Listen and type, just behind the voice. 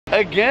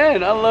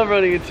Again, I love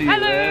running into you,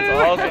 Hello. man.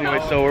 It's awesome.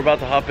 Anyway, so we're about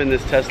to hop in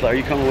this Tesla. Are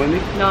you coming with me?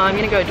 No, I'm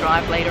gonna go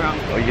drive later on.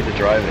 Oh, you get to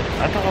drive it.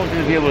 I thought I was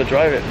gonna be able to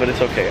drive it, but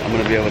it's okay. I'm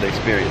gonna be able to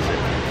experience it.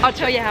 I'll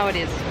tell you how it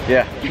is.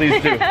 Yeah,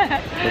 please do.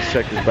 Let's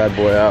check this bad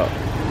boy out.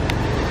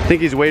 I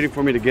think he's waiting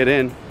for me to get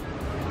in.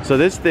 So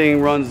this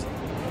thing runs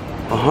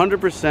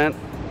 100%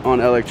 on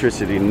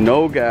electricity.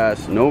 No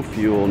gas, no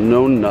fuel,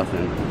 no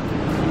nothing.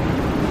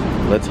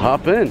 Let's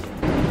hop in.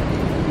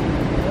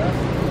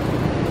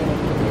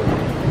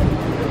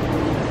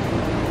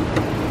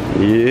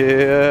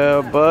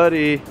 Yeah,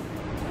 buddy.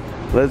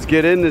 Let's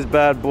get in this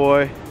bad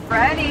boy.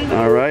 Ready?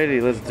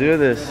 Alrighty, let's do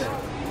this.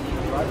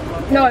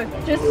 No,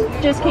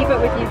 just keep it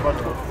with you.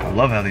 I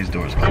love how these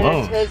doors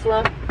close.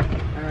 Tesla.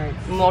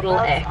 Alright. Model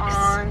X.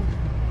 On.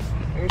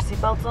 Are your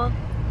seatbelts on?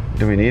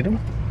 Do we need them?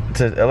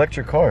 It's an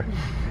electric car.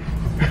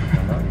 I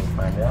don't know, you'll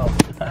find out.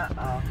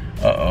 Uh-oh.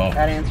 Uh-oh.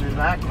 That answers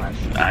that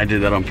question. I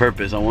did that on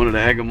purpose. I wanted to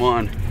egg them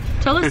on.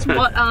 Tell us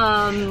what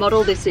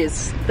model this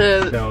is.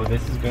 So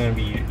this is going to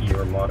be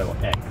your Model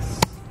X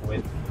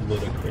with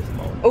ludicrous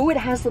mode. Oh, it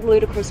has the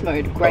ludicrous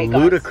mode. Great, A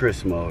guys.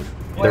 ludicrous mode.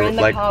 We're in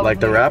the car like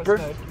with the rapper?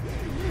 ludicrous mode.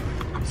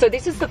 So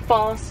this is the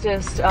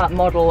fastest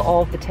model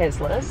of the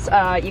Teslas.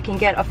 You can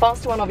get a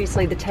faster one,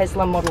 obviously the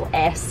Tesla Model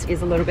S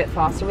is a little bit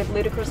faster with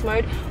ludicrous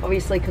mode,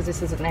 obviously because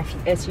this is an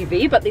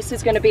SUV, but this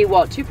is going to be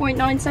what,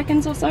 2.9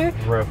 seconds or so?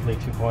 Roughly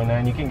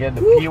 2.9. You can get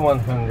the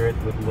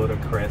P100 with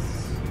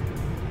ludicrous,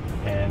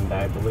 and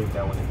I believe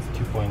that one is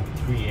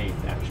 2.38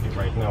 actually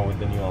right now with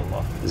the new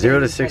unlock. 0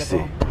 to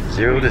 60.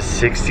 0 to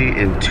 60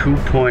 in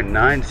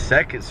 2.9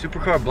 seconds.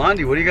 Supercar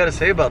Blondie, what do you got to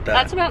say about that?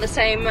 That's about the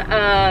same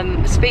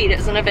speed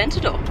as an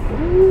Aventador.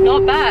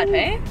 Not bad,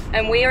 hey?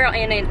 And we are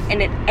in an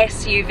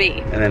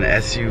SUV. And an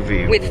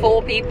SUV. With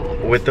 4 people.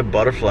 With the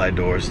butterfly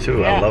doors too.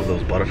 Yeah. I love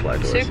those butterfly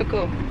doors. Super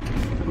cool.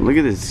 Look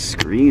at this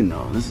screen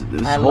though.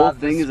 This whole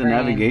thing is a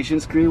navigation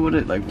screen with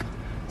it. Like,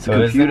 So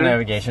this is a computer?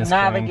 navigation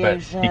screen,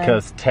 Navigation. but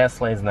because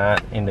Tesla is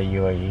not in the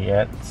UAE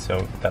yet,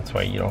 so that's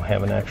why you don't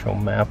have an actual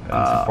map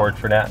and support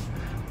for that.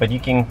 But you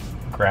can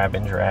grab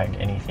and drag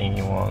anything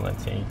you want.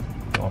 Let's say you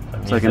want to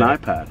play It's like an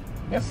iPad.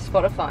 Yep.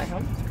 Spotify, huh?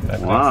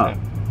 That's Wow. nice.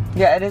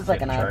 Yeah, it is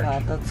like an Get charged.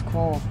 iPad. That's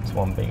cool. It's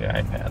one big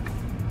iPad.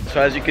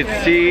 So as you can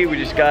see, we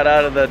just got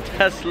out of the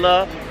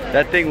Tesla.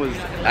 That thing was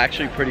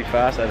actually pretty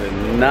fast. I did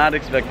not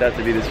expect that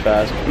to be this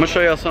fast. I'm gonna show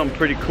y'all something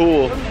pretty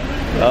cool.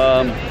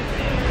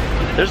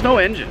 There's no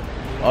engine.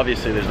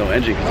 Obviously there's no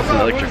engine because it's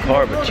an electric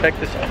car, but check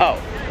this out.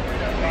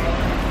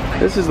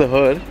 This is the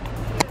hood.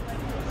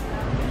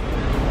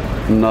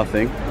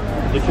 Nothing.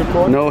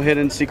 No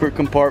hidden secret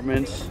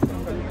compartments.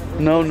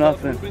 No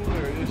nothing.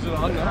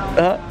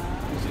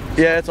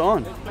 Yeah, it's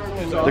on.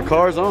 The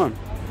car's on.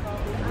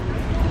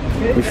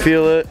 You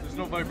feel it.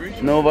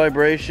 No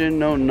vibration,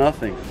 no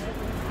nothing.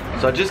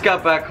 So I just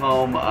got back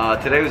home.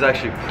 Today was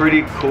actually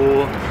pretty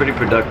cool, pretty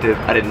productive.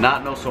 I did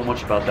not know so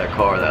much about that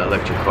car, that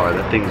electric car.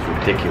 That thing's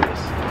ridiculous.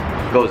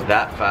 It goes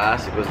that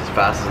fast. It goes as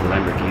fast as a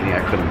Lamborghini. I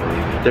couldn't believe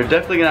it. They're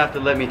definitely gonna have to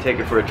let me take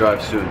it for a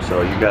drive soon.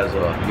 So you guys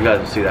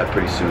will see that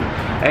pretty soon.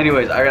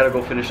 Anyways, I gotta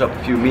go finish up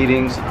a few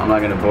meetings. I'm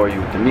not gonna bore you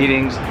with the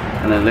meetings.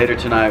 And then later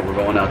tonight, we're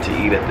going out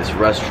to eat at this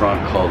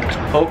restaurant called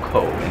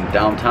Coco in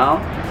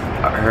downtown.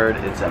 I heard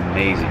it's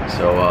amazing.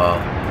 So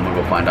I'm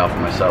gonna go find out for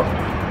myself.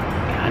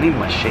 I need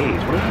my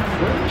shades. Where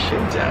are the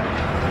shades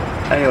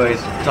at?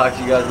 Anyways, talk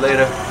to you guys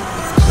later.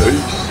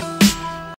 Peace.